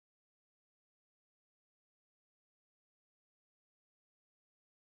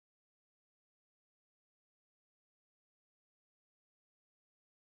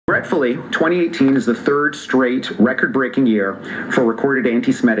Regretfully, 2018 is the third straight record-breaking year for recorded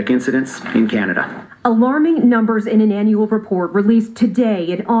anti-Semitic incidents in Canada. Alarming numbers in an annual report released today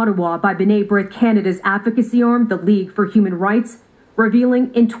in Ottawa by B'nai B'rith Canada's advocacy arm, the League for Human Rights,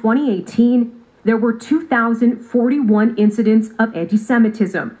 revealing in 2018 there were 2,041 incidents of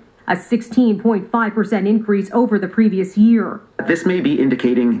anti-Semitism, a 16.5% increase over the previous year. This may be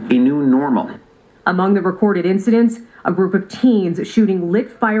indicating a new normal. Among the recorded incidents, a group of teens shooting lit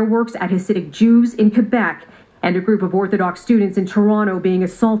fireworks at Hasidic Jews in Quebec, and a group of Orthodox students in Toronto being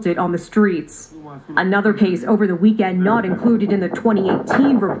assaulted on the streets. Another case over the weekend not included in the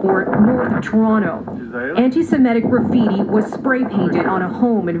 2018 report north of Toronto. Anti-Semitic graffiti was spray painted on a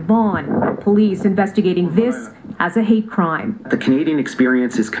home in Vaughan. Police investigating this as a hate crime. The Canadian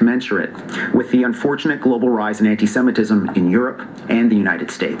experience is commensurate with the unfortunate global rise in anti-Semitism in Europe and the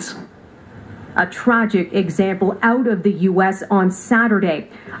United States. A tragic example out of the U.S. on Saturday.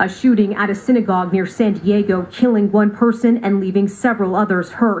 A shooting at a synagogue near San Diego, killing one person and leaving several others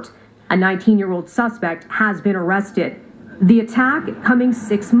hurt. A 19-year-old suspect has been arrested. The attack coming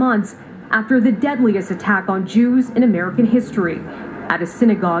 6 months after the deadliest attack on Jews in American history at a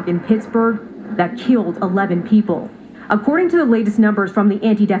synagogue in Pittsburgh that killed 11 people. According to the latest numbers from the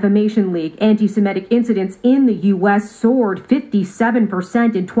Anti-Defamation League, anti-Semitic incidents in the U.S. soared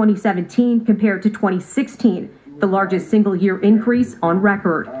 57% in 2017 compared to 2016, the largest single-year increase on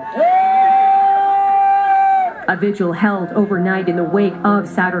record. A vigil held overnight in the wake of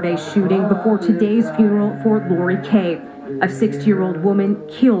Saturday's shooting before today's funeral for Lori Kay, a 60-year-old woman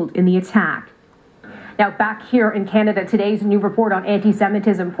killed in the attack. Now, back here in Canada, today's new report on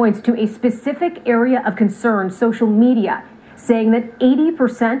anti-Semitism points to a specific area of concern, social media, saying that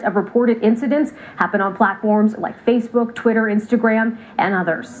 80% of reported incidents happen on platforms like Facebook, Twitter, Instagram, and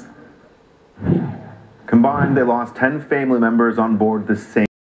others. Combined, they lost 10 family members on board the same